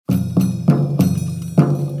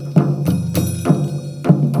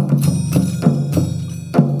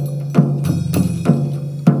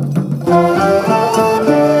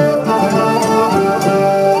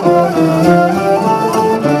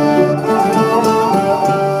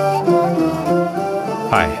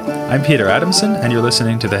Hi, I'm Peter Adamson, and you're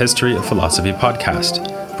listening to the History of Philosophy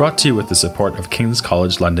podcast, brought to you with the support of King's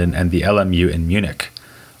College London and the LMU in Munich.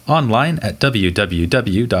 Online at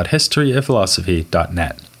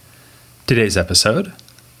www.historyofphilosophy.net. Today's episode,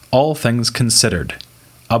 All Things Considered,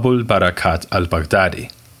 Abul Barakat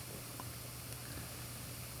al-Baghdadi.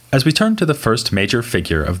 As we turn to the first major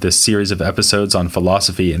figure of this series of episodes on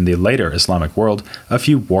philosophy in the later Islamic world, a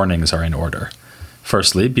few warnings are in order.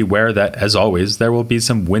 Firstly, beware that, as always, there will be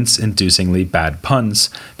some wince-inducingly bad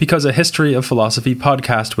puns, because a History of Philosophy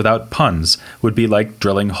podcast without puns would be like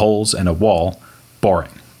drilling holes in a wall,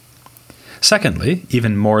 boring. Secondly,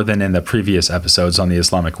 even more than in the previous episodes on the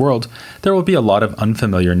Islamic world, there will be a lot of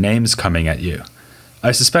unfamiliar names coming at you.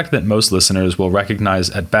 I suspect that most listeners will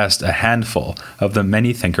recognize at best a handful of the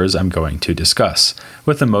many thinkers I'm going to discuss,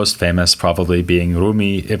 with the most famous probably being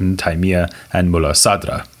Rumi, Ibn Taymiyyah, and Mullah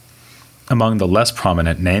Sadra. Among the less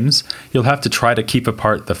prominent names, you'll have to try to keep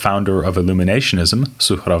apart the founder of Illuminationism,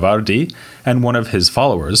 Suhrawardi, and one of his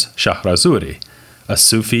followers, Shahrazuri, a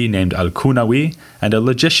Sufi named Al-Kunawi, and a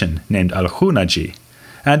logician named Al-Khunaji,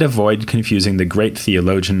 and avoid confusing the great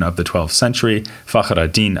theologian of the 12th century,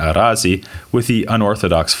 Fakhruddin Arazi, with the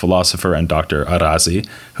unorthodox philosopher and Dr. Arazi,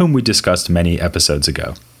 whom we discussed many episodes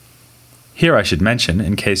ago. Here I should mention,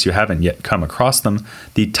 in case you haven't yet come across them,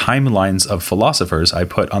 the timelines of philosophers I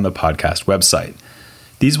put on the podcast website.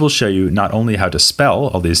 These will show you not only how to spell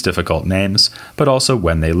all these difficult names, but also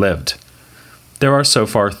when they lived. There are so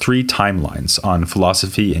far 3 timelines on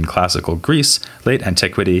philosophy in classical Greece, late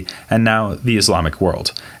antiquity, and now the Islamic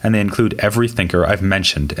world, and they include every thinker I've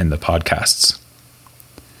mentioned in the podcasts.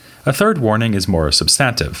 A third warning is more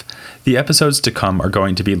substantive. The episodes to come are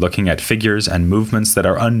going to be looking at figures and movements that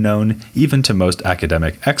are unknown even to most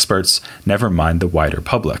academic experts, never mind the wider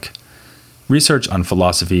public. Research on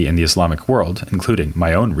philosophy in the Islamic world, including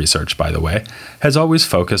my own research by the way, has always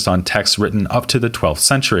focused on texts written up to the 12th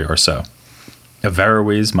century or so.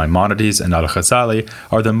 Averroes, Maimonides, and Al-Ghazali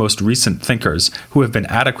are the most recent thinkers who have been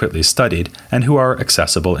adequately studied and who are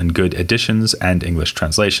accessible in good editions and English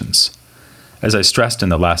translations. As I stressed in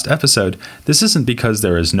the last episode, this isn't because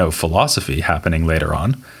there is no philosophy happening later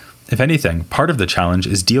on. If anything, part of the challenge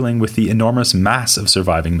is dealing with the enormous mass of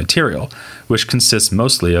surviving material, which consists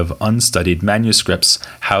mostly of unstudied manuscripts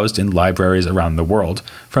housed in libraries around the world,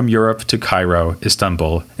 from Europe to Cairo,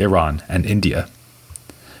 Istanbul, Iran, and India.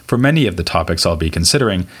 For many of the topics I'll be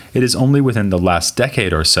considering, it is only within the last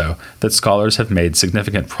decade or so that scholars have made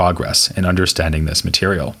significant progress in understanding this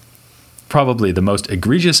material. Probably the most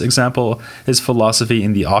egregious example is philosophy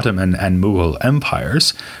in the Ottoman and Mughal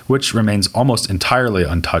empires, which remains almost entirely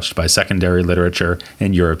untouched by secondary literature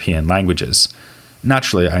in European languages.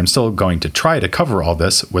 Naturally, I am still going to try to cover all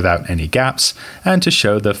this without any gaps, and to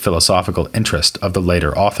show the philosophical interest of the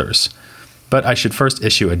later authors. But I should first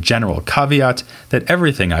issue a general caveat that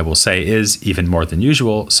everything I will say is, even more than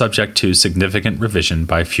usual, subject to significant revision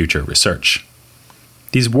by future research.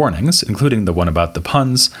 These warnings, including the one about the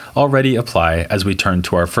puns, already apply as we turn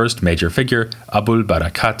to our first major figure, Abul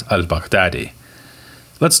Barakat al-Baghdadi.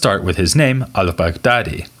 Let's start with his name,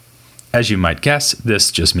 al-Baghdadi. As you might guess,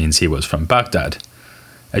 this just means he was from Baghdad.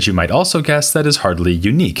 As you might also guess, that is hardly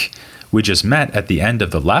unique. We just met at the end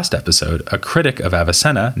of the last episode a critic of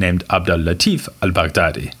Avicenna named Abdul Latif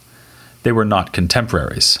al-Baghdadi. They were not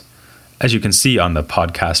contemporaries. As you can see on the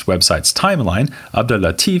podcast website's timeline, Abdul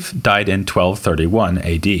Latif died in 1231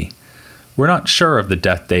 AD. We're not sure of the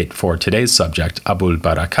death date for today's subject, Abul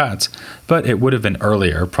Barakat, but it would have been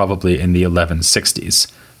earlier, probably in the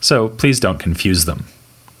 1160s, so please don't confuse them.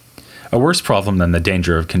 A worse problem than the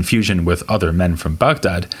danger of confusion with other men from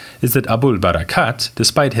Baghdad is that Abul Barakat,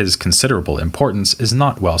 despite his considerable importance, is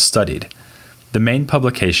not well studied. The main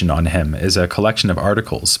publication on him is a collection of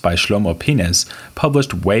articles by Shlomo Pines,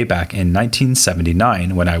 published way back in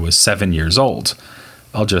 1979 when I was 7 years old.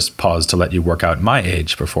 I'll just pause to let you work out my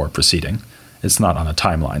age before proceeding. It's not on a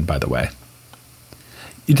timeline, by the way.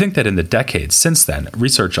 You'd think that in the decades since then,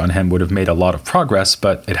 research on him would have made a lot of progress,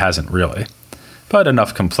 but it hasn't really. But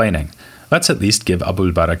enough complaining. Let's at least give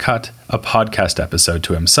Abul Barakat a podcast episode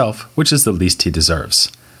to himself, which is the least he deserves.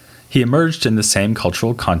 He emerged in the same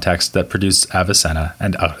cultural context that produced Avicenna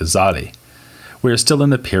and Al-Ghazali. We are still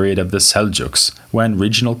in the period of the Seljuks, when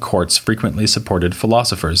regional courts frequently supported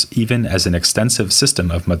philosophers even as an extensive system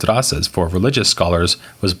of madrasas for religious scholars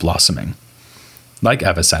was blossoming. Like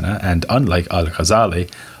Avicenna, and unlike Al-Ghazali,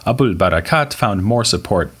 Abul Barakat found more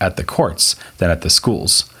support at the courts than at the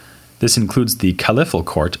schools. This includes the Caliphal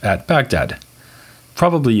court at Baghdad.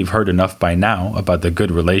 Probably you've heard enough by now about the good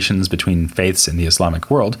relations between faiths in the Islamic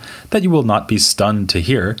world that you will not be stunned to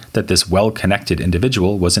hear that this well-connected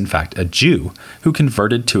individual was in fact a Jew who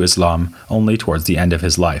converted to Islam only towards the end of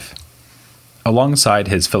his life. Alongside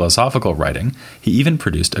his philosophical writing, he even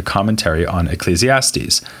produced a commentary on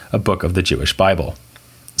Ecclesiastes, a book of the Jewish Bible.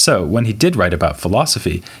 So, when he did write about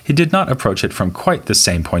philosophy, he did not approach it from quite the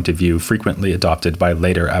same point of view frequently adopted by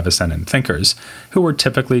later Avicennan thinkers, who were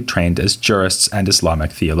typically trained as jurists and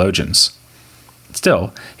Islamic theologians.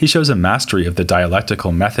 Still, he shows a mastery of the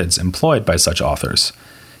dialectical methods employed by such authors.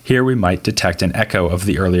 Here we might detect an echo of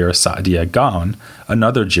the earlier Sa'dia Gaon,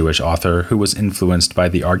 another Jewish author who was influenced by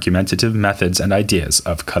the argumentative methods and ideas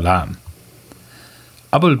of Kalam.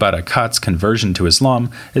 Abul Barakat's conversion to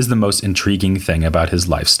Islam is the most intriguing thing about his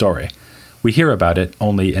life story. We hear about it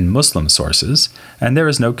only in Muslim sources, and there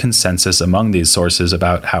is no consensus among these sources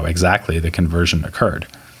about how exactly the conversion occurred.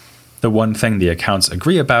 The one thing the accounts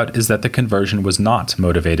agree about is that the conversion was not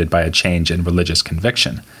motivated by a change in religious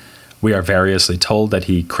conviction. We are variously told that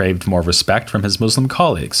he craved more respect from his Muslim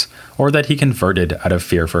colleagues, or that he converted out of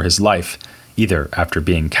fear for his life, either after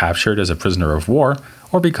being captured as a prisoner of war,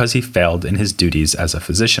 or because he failed in his duties as a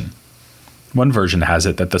physician. One version has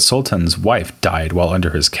it that the Sultan's wife died while under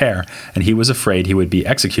his care, and he was afraid he would be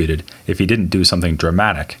executed if he didn't do something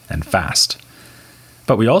dramatic and fast.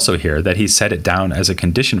 But we also hear that he set it down as a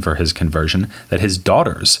condition for his conversion that his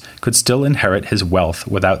daughters could still inherit his wealth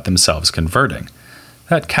without themselves converting.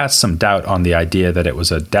 That casts some doubt on the idea that it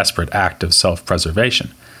was a desperate act of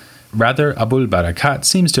self-preservation. Rather, Abul Barakat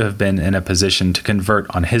seems to have been in a position to convert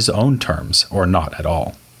on his own terms, or not at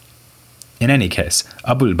all. In any case,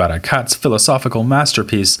 Abul Barakat's philosophical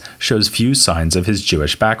masterpiece shows few signs of his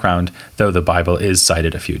Jewish background, though the Bible is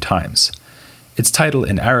cited a few times. Its title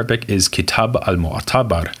in Arabic is Kitab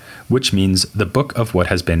al-Mu'tabar, which means the book of what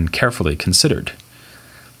has been carefully considered.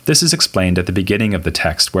 This is explained at the beginning of the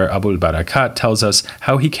text, where Abul Barakat tells us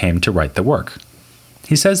how he came to write the work.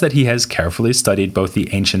 He says that he has carefully studied both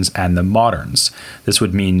the ancients and the moderns. This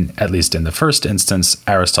would mean, at least in the first instance,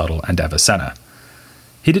 Aristotle and Avicenna.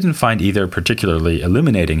 He didn't find either particularly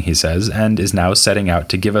illuminating, he says, and is now setting out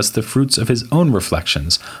to give us the fruits of his own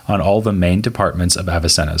reflections on all the main departments of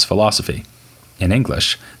Avicenna's philosophy. In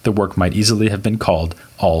English, the work might easily have been called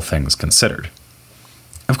All Things Considered.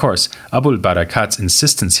 Of course, Abul Barakat's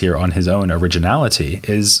insistence here on his own originality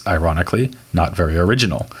is, ironically, not very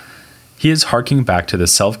original. He is harking back to the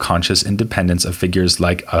self-conscious independence of figures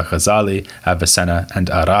like Al-Ghazali, Avicenna,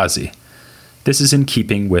 and Arazi. This is in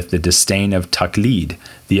keeping with the disdain of taqlid,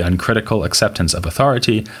 the uncritical acceptance of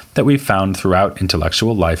authority that we've found throughout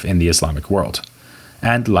intellectual life in the Islamic world.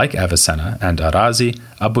 And like Avicenna and Arazi,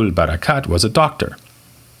 Abul Barakat was a doctor.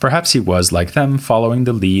 Perhaps he was, like them, following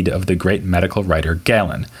the lead of the great medical writer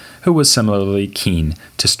Galen, who was similarly keen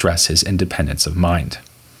to stress his independence of mind.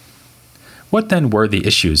 What then were the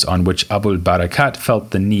issues on which Abul Barakat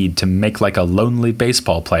felt the need to make like a lonely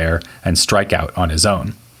baseball player and strike out on his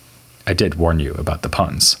own? I did warn you about the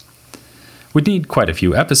puns. We'd need quite a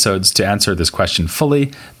few episodes to answer this question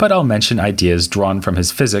fully, but I'll mention ideas drawn from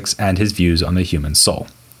his physics and his views on the human soul.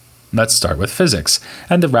 Let's start with physics,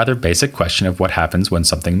 and the rather basic question of what happens when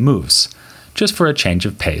something moves. Just for a change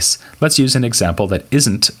of pace, let's use an example that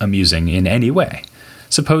isn't amusing in any way.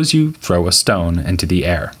 Suppose you throw a stone into the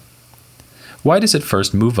air. Why does it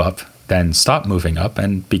first move up, then stop moving up,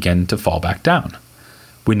 and begin to fall back down?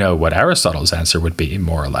 We know what Aristotle's answer would be,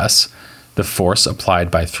 more or less. The force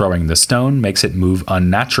applied by throwing the stone makes it move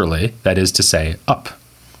unnaturally, that is to say, up.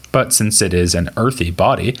 But since it is an earthy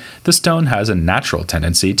body, the stone has a natural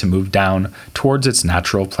tendency to move down towards its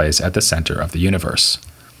natural place at the center of the universe.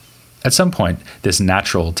 At some point, this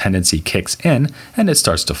natural tendency kicks in, and it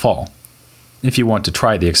starts to fall. If you want to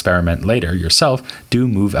try the experiment later yourself, do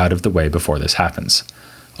move out of the way before this happens.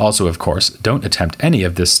 Also, of course, don't attempt any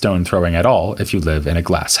of this stone throwing at all if you live in a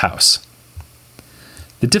glass house.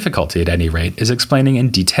 The difficulty, at any rate, is explaining in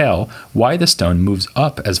detail why the stone moves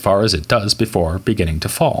up as far as it does before beginning to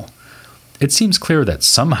fall. It seems clear that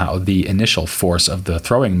somehow the initial force of the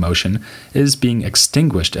throwing motion is being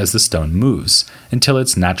extinguished as the stone moves, until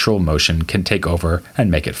its natural motion can take over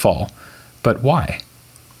and make it fall. But why?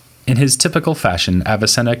 In his typical fashion,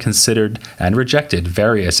 Avicenna considered and rejected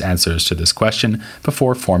various answers to this question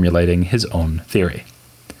before formulating his own theory.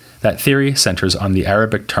 That theory centers on the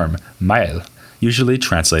Arabic term mail, usually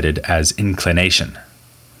translated as inclination.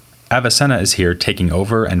 Avicenna is here taking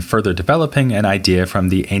over and further developing an idea from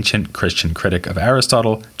the ancient Christian critic of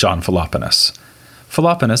Aristotle, John Philoponus.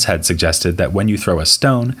 Philoponus had suggested that when you throw a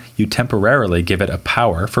stone, you temporarily give it a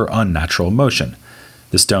power for unnatural motion.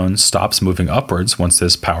 The stone stops moving upwards once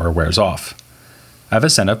this power wears off.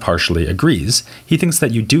 Avicenna partially agrees. He thinks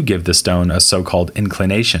that you do give the stone a so-called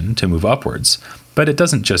inclination to move upwards, but it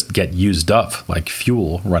doesn't just get used up like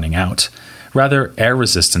fuel running out. Rather, air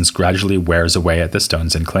resistance gradually wears away at the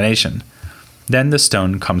stone's inclination. Then the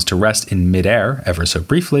stone comes to rest in midair ever so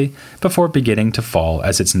briefly, before beginning to fall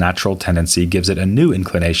as its natural tendency gives it a new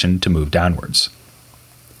inclination to move downwards.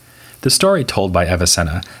 The story told by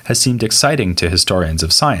Avicenna has seemed exciting to historians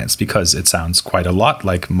of science because it sounds quite a lot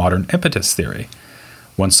like modern impetus theory.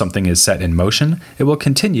 Once something is set in motion, it will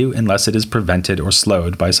continue unless it is prevented or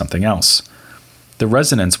slowed by something else. The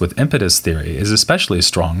resonance with impetus theory is especially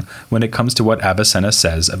strong when it comes to what Avicenna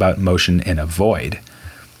says about motion in a void.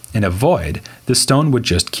 In a void, the stone would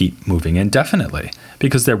just keep moving indefinitely,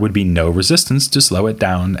 because there would be no resistance to slow it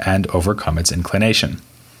down and overcome its inclination.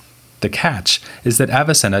 The catch is that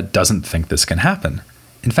Avicenna doesn't think this can happen.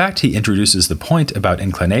 In fact, he introduces the point about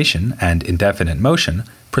inclination and indefinite motion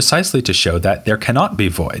precisely to show that there cannot be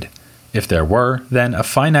void. If there were, then a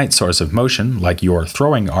finite source of motion, like your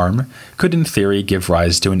throwing arm, could in theory give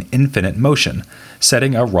rise to an infinite motion,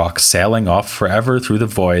 setting a rock sailing off forever through the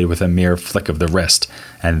void with a mere flick of the wrist,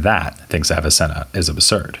 and that, thinks Avicenna, is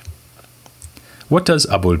absurd. What does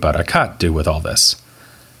Abul Barakat do with all this?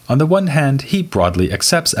 On the one hand, he broadly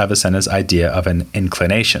accepts Avicenna's idea of an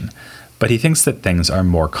inclination, but he thinks that things are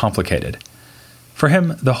more complicated. For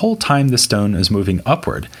him, the whole time the stone is moving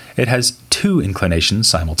upward, it has two inclinations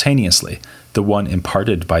simultaneously, the one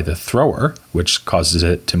imparted by the thrower, which causes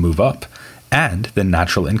it to move up, and the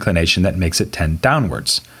natural inclination that makes it tend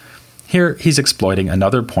downwards. Here, he's exploiting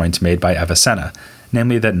another point made by Avicenna,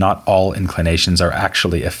 namely that not all inclinations are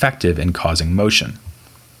actually effective in causing motion.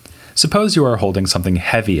 Suppose you are holding something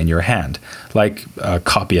heavy in your hand, like a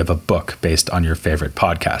copy of a book based on your favorite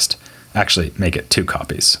podcast. Actually, make it 2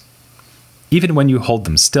 copies. Even when you hold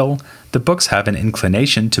them still, the books have an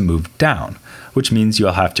inclination to move down, which means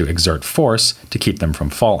you'll have to exert force to keep them from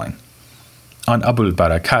falling. On Abul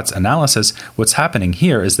Barakat's analysis, what's happening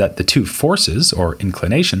here is that the two forces, or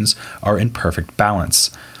inclinations, are in perfect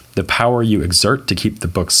balance. The power you exert to keep the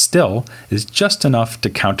books still is just enough to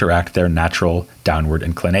counteract their natural downward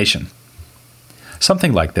inclination.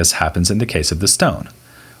 Something like this happens in the case of the stone.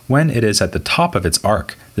 When it is at the top of its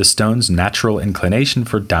arc, the stone's natural inclination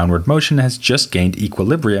for downward motion has just gained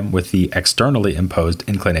equilibrium with the externally imposed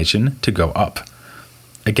inclination to go up.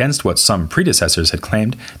 Against what some predecessors had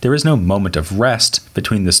claimed, there is no moment of rest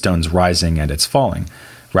between the stone's rising and its falling.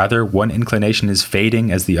 Rather, one inclination is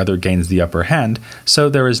fading as the other gains the upper hand, so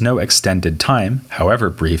there is no extended time, however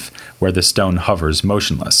brief, where the stone hovers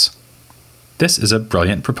motionless. This is a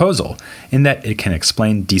brilliant proposal, in that it can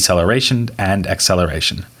explain deceleration and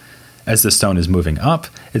acceleration. As the stone is moving up,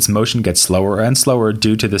 its motion gets slower and slower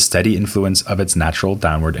due to the steady influence of its natural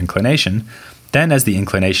downward inclination. Then, as the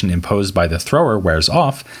inclination imposed by the thrower wears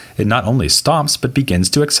off, it not only stops but begins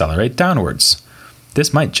to accelerate downwards.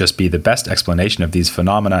 This might just be the best explanation of these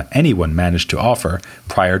phenomena anyone managed to offer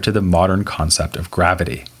prior to the modern concept of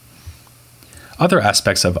gravity. Other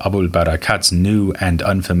aspects of Abul Barakat's new and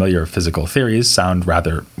unfamiliar physical theories sound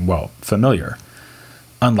rather, familiar.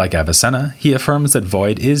 Unlike Avicenna, he affirms that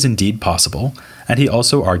void is indeed possible, and he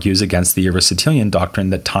also argues against the Aristotelian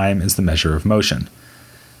doctrine that time is the measure of motion.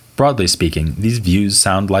 Broadly speaking, these views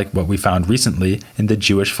sound like what we found recently in the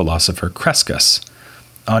Jewish philosopher Crescas.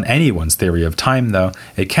 On anyone's theory of time, though,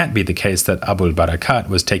 it can't be the case that Abul Barakat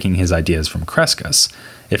was taking his ideas from Crescas.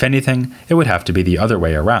 If anything, it would have to be the other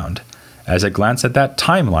way around. As a glance at that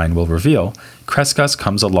timeline will reveal, Crescas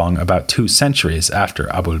comes along about 2 centuries after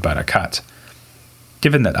Abul Barakat.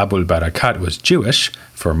 Given that Abul Barakat was Jewish,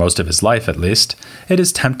 for most of his life at least, it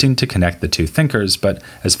is tempting to connect the two thinkers, but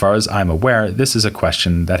as far as I'm aware, this is a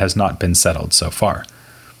question that has not been settled so far.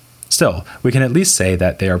 Still, we can at least say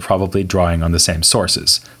that they are probably drawing on the same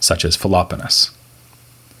sources, such as Philoponus.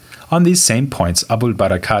 On these same points, Abul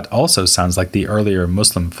Barakat also sounds like the earlier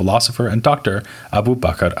Muslim philosopher and doctor Abu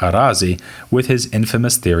Bakr ar-Razi with his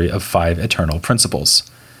infamous theory of 5 eternal principles.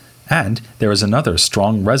 And there is another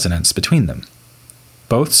strong resonance between them.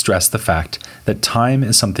 Both stress the fact that time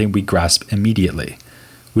is something we grasp immediately.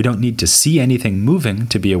 We don't need to see anything moving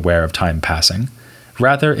to be aware of time passing.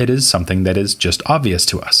 Rather, it is something that is just obvious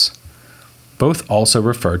to us. Both also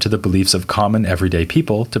refer to the beliefs of common everyday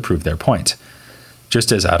people to prove their point.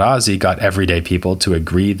 Just as Ar-Razi got everyday people to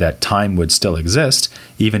agree that time would still exist,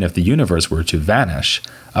 even if the universe were to vanish,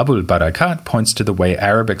 Abul Barakat points to the way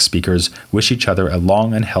Arabic speakers wish each other a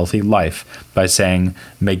long and healthy life by saying,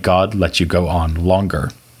 "May God let you go on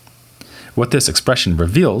longer." What this expression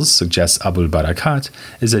reveals, suggests Abul Barakat,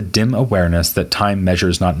 is a dim awareness that time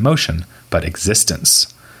measures not motion, but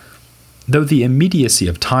existence. Though the immediacy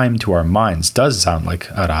of time to our minds does sound like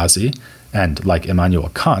Arazi, and like Immanuel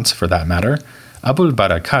Kant for that matter, Abul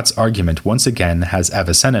Barakat's argument once again has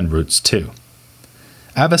Avicennan roots too.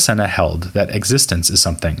 Avicenna held that existence is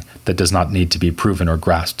something that does not need to be proven or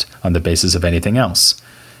grasped on the basis of anything else.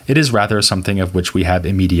 It is rather something of which we have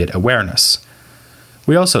immediate awareness.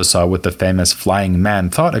 We also saw with the famous flying man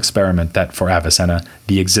thought experiment that for Avicenna,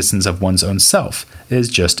 the existence of one's own self is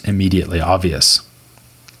just immediately obvious.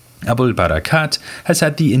 Abul Barakat has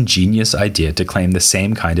had the ingenious idea to claim the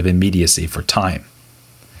same kind of immediacy for time.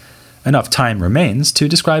 Enough time remains to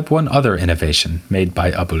describe one other innovation made by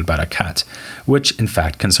Abul Barakat, which in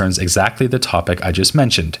fact concerns exactly the topic I just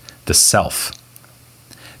mentioned, the self.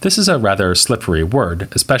 This is a rather slippery word,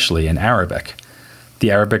 especially in Arabic. The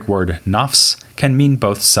Arabic word nafs can mean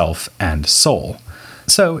both self and soul.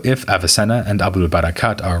 So if Avicenna and Abul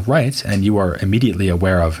Barakat are right and you are immediately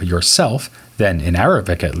aware of yourself, then in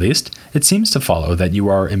Arabic at least, it seems to follow that you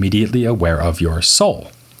are immediately aware of your soul.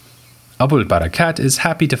 Abul Barakat is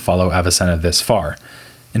happy to follow Avicenna this far.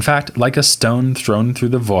 In fact, like a stone thrown through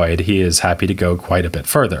the void, he is happy to go quite a bit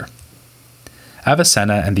further.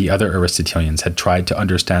 Avicenna and the other Aristotelians had tried to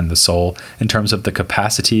understand the soul in terms of the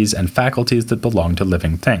capacities and faculties that belong to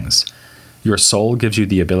living things. Your soul gives you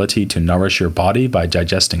the ability to nourish your body by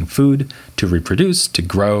digesting food, to reproduce, to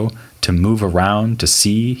grow, to move around, to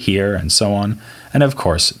see, hear, and so on, and of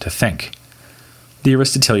course, to think. The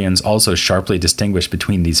Aristotelians also sharply distinguish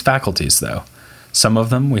between these faculties, though. Some of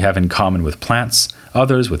them we have in common with plants,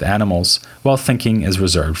 others with animals, while thinking is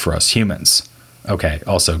reserved for us humans. Okay,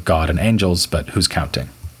 also God and angels, but who's counting?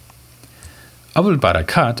 Abul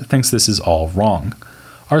Barakat thinks this is all wrong.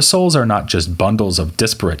 Our souls are not just bundles of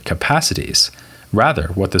disparate capacities. Rather,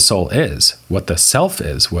 what the soul is, what the self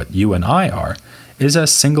is, what you and I are, is a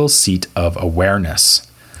single seat of awareness.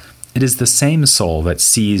 It is the same soul that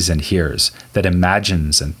sees and hears, that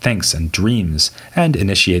imagines and thinks and dreams, and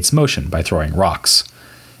initiates motion by throwing rocks.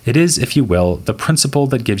 It is, if you will, the principle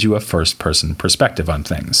that gives you a first-person perspective on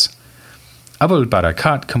things. Abul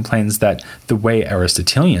Barakat complains that the way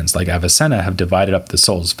Aristotelians like Avicenna have divided up the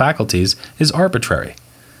soul's faculties is arbitrary.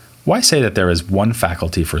 Why say that there is one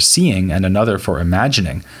faculty for seeing and another for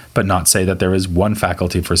imagining, but not say that there is one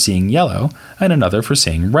faculty for seeing yellow and another for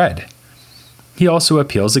seeing red? He also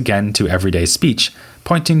appeals again to everyday speech,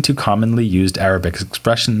 pointing to commonly used Arabic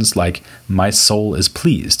expressions like, "my soul is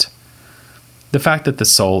pleased." The fact that the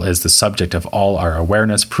soul is the subject of all our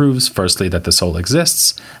awareness proves firstly that the soul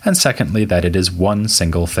exists, and secondly that it is one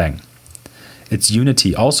single thing. Its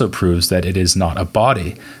unity also proves that it is not a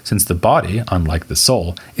body, since the body, unlike the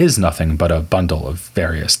soul, is nothing but a bundle of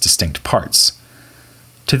various distinct parts.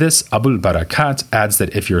 To this, Abul Barakat adds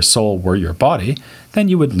that if your soul were your body, then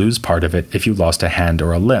you would lose part of it if you lost a hand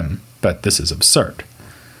or a limb, but this is absurd.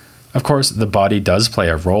 Of course, the body does play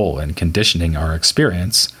a role in conditioning our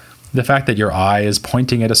experience. The fact that your eye is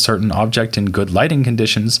pointing at a certain object in good lighting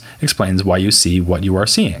conditions explains why you see what you are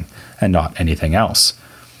seeing, and not anything else.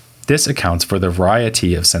 This accounts for the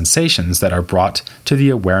variety of sensations that are brought to the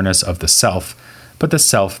awareness of the self, but the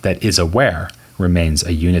self that is aware remains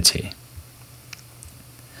a unity.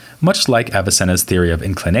 Much like Avicenna's theory of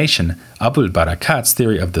inclination, Abul Barakat's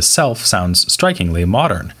theory of the self sounds strikingly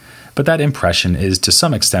modern, but that impression is to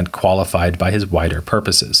some extent qualified by his wider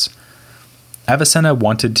purposes. Avicenna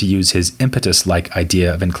wanted to use his impetus-like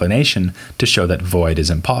idea of inclination to show that void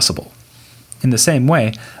is impossible. In the same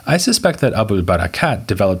way, I suspect that Abul Barakat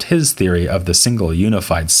developed his theory of the single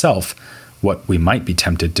unified self, what we might be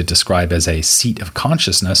tempted to describe as a seat of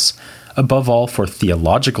consciousness, above all for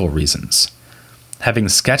theological reasons. Having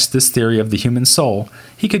sketched this theory of the human soul,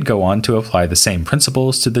 he could go on to apply the same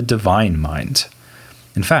principles to the divine mind.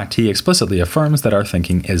 In fact, he explicitly affirms that our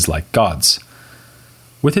thinking is like God's.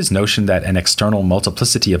 With his notion that an external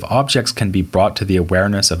multiplicity of objects can be brought to the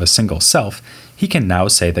awareness of a single self, he can now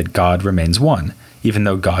say that God remains one, even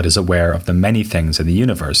though God is aware of the many things in the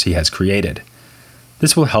universe he has created.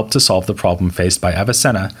 This will help to solve the problem faced by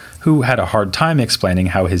Avicenna, who had a hard time explaining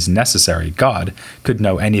how his necessary God could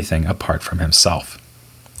know anything apart from himself.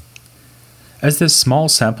 As this small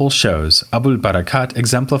sample shows, Abul Barakat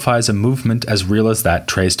exemplifies a movement as real as that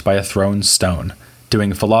traced by a thrown stone,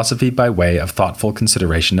 doing philosophy by way of thoughtful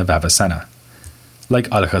consideration of Avicenna. Like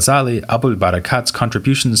Al-Ghazali, Abul Barakat's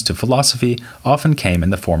contributions to philosophy often came in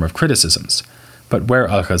the form of criticisms, but where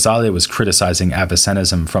Al-Ghazali was criticizing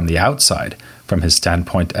Avicennism from the outside, from his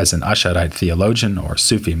standpoint as an Asharite theologian or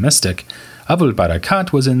Sufi mystic, Abul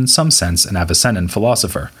Barakat was in some sense an Avicennan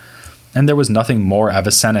philosopher, and there was nothing more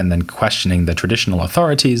Avicennan than questioning the traditional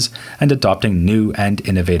authorities and adopting new and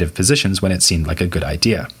innovative positions when it seemed like a good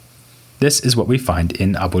idea. This is what we find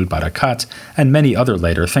in Abul Barakat and many other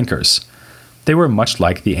later thinkers. They were much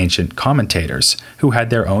like the ancient commentators, who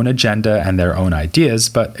had their own agenda and their own ideas,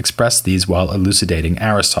 but expressed these while elucidating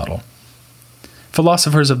Aristotle.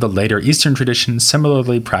 Philosophers of the later Eastern tradition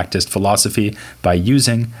similarly practiced philosophy by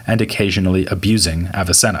using and occasionally abusing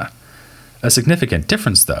Avicenna. A significant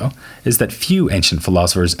difference, though, is that few ancient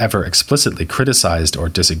philosophers ever explicitly criticized or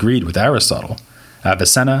disagreed with Aristotle.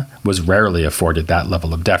 Avicenna was rarely afforded that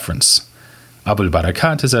level of deference. Abul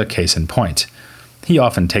Barakat is a case in point. He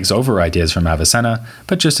often takes over ideas from Avicenna,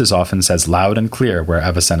 but just as often says loud and clear where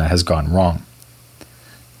Avicenna has gone wrong.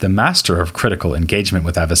 The master of critical engagement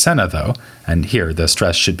with Avicenna, though, and here the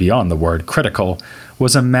stress should be on the word critical,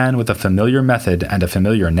 was a man with a familiar method and a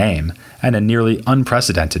familiar name, and a nearly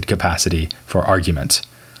unprecedented capacity for argument.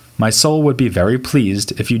 My soul would be very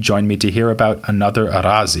pleased if you join me to hear about another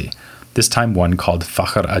Arazi, this time one called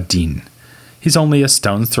Fakhr ad-Din. He's only a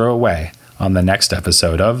stone's throw away on the next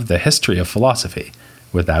episode of The History of Philosophy,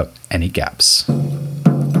 without any gaps.